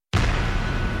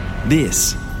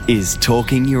This is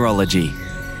Talking Urology.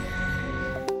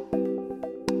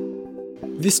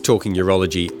 This Talking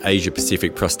Urology Asia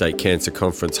Pacific Prostate Cancer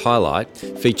Conference highlight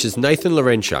features Nathan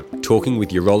Lorenchuk talking with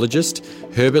urologist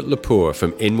Herbert Lepore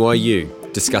from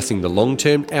NYU, discussing the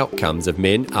long-term outcomes of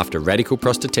men after radical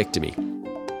prostatectomy.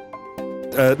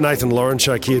 Nathan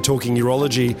Lorenchuk here, Talking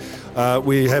Urology.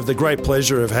 We have the great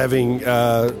pleasure of having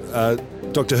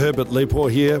Dr. Herbert Lepore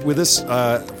here with us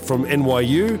from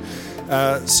NYU.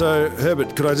 So,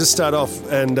 Herbert, could I just start off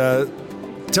and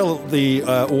tell the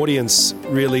audience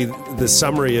really the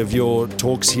summary of your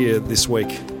talks here this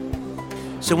week?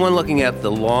 So one looking at the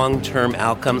long-term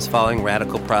outcomes following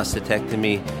radical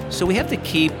prostatectomy. So we have to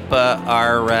keep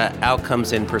our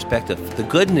outcomes in perspective. The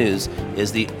good news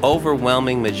is the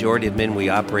overwhelming majority of men we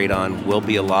operate on will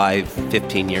be alive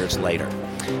 15 years later.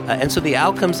 And so the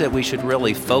outcomes that we should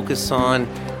really focus on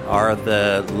are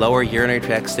the lower urinary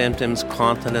tract symptoms,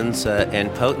 continence,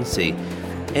 and potency.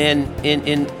 And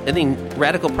I think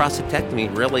radical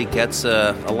prostatectomy really gets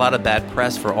a lot of bad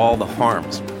press for all the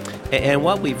harms. And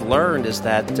what we've learned is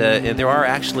that there are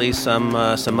actually some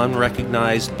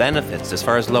unrecognized benefits. As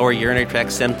far as lower urinary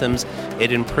tract symptoms,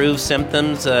 it improves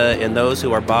symptoms in those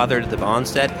who are bothered at the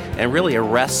onset and really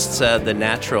arrests the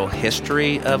natural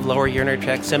history of lower urinary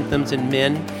tract symptoms in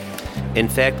men. In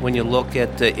fact, when you look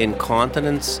at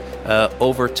incontinence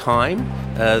over time,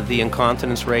 the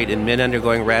incontinence rate in men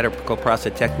undergoing radical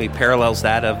prostatectomy parallels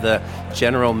that of the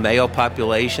general male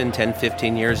population 10,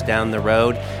 15 years down the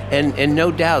road. And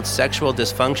no doubt sexual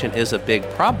dysfunction is a big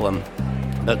problem.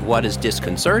 But what is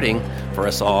disconcerting for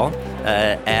us all,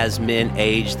 as men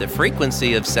age, the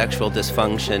frequency of sexual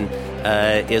dysfunction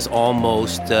is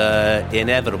almost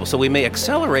inevitable. So we may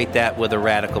accelerate that with a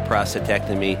radical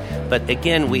prostatectomy, but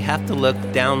again, we have to look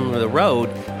down the road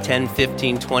 10,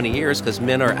 15, 20 years because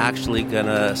men are actually going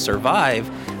to survive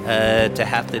to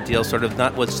have to deal sort of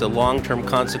not with the long-term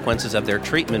consequences of their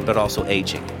treatment, but also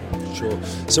aging. Sure.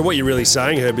 So what you're really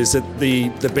saying, Herb, is that the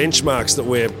benchmarks that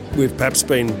we've perhaps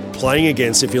been playing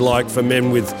against, if you like, for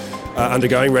men with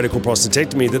undergoing radical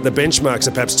prostatectomy, that the benchmarks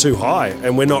are perhaps too high,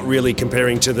 and we're not really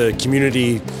comparing to the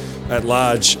community at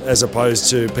large as opposed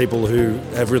to people who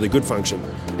have really good function.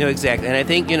 No, exactly. And I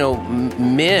think,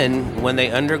 men, when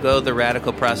they undergo the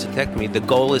radical prostatectomy, the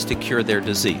goal is to cure their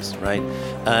disease, right?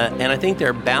 And I think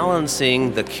they're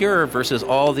balancing the cure versus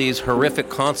all these horrific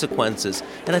consequences.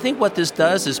 And I think what this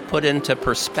does is put into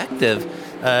perspective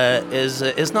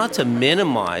is not to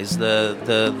minimize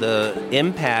the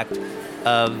impact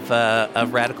of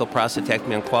radical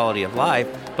prostatectomy on quality of life,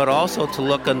 but also to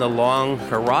look on the long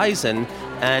horizon.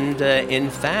 And in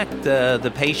fact,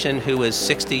 the patient who is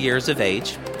 60 years of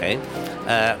age,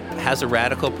 has a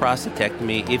radical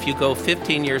prostatectomy. If you go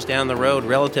 15 years down the road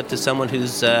relative to someone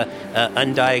who's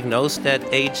undiagnosed at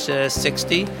age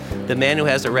 60, the man who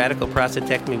has a radical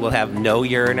prostatectomy will have no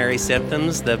urinary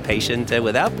symptoms. The patient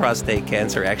without prostate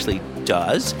cancer actually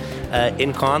does.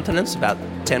 Incontinence, about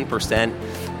 10%.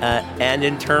 And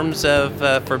in terms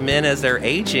of for men as they're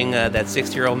aging, that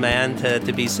 60-year-old man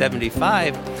to be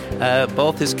 75,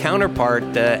 both his counterpart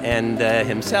and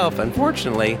himself,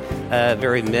 unfortunately,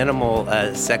 very minimal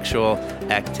sexual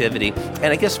activity. And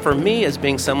I guess for me, as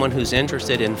being someone who's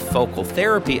interested in focal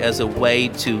therapy as a way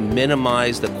to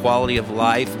minimize the quality of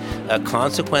life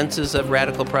consequences of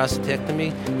radical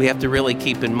prostatectomy, we have to really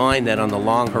keep in mind that on the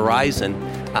long horizon,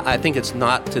 I think it's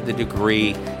not to the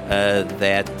degree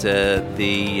that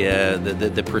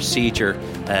the procedure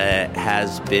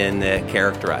has been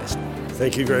characterized.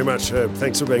 Thank you very much, Herb.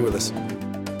 Thanks for being with us.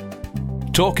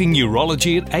 Talking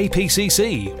Urology at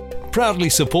APCC, proudly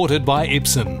supported by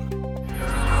Ipsen.